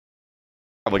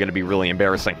probably going to be really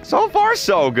embarrassing. So far,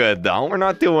 so good, though. We're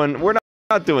not doing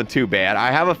too bad.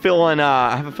 I have a feeling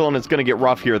it's going to get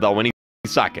rough here, though, any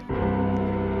second.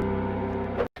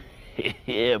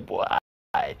 Yeah, boy.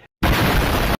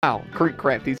 Wow,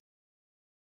 KreekCraft, he's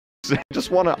I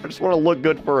just wanna look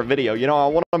good for a video, you know. I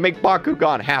wanna make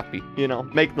BAKUGAN happy, you know,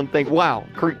 make them think, wow,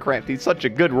 KreekCraft, he's such a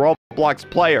good Roblox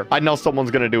player. I know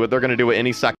someone's gonna do it. They're gonna do it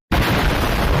any second.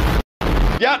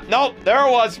 Yep, nope, there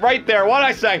it was, right there. What'd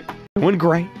I say? Doing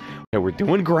great. Yeah, we're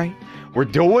doing great. We're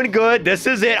doing good. This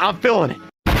is it. I'm feeling it.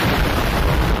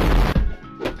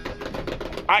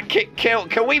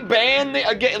 Can we ban the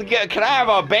can I have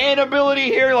a ban ability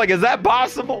here? Like, is that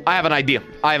possible? I have an idea.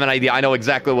 I know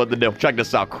exactly what to do. Check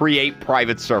this out. Create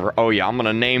private server. Oh yeah, I'm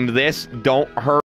gonna name this Don't Hurt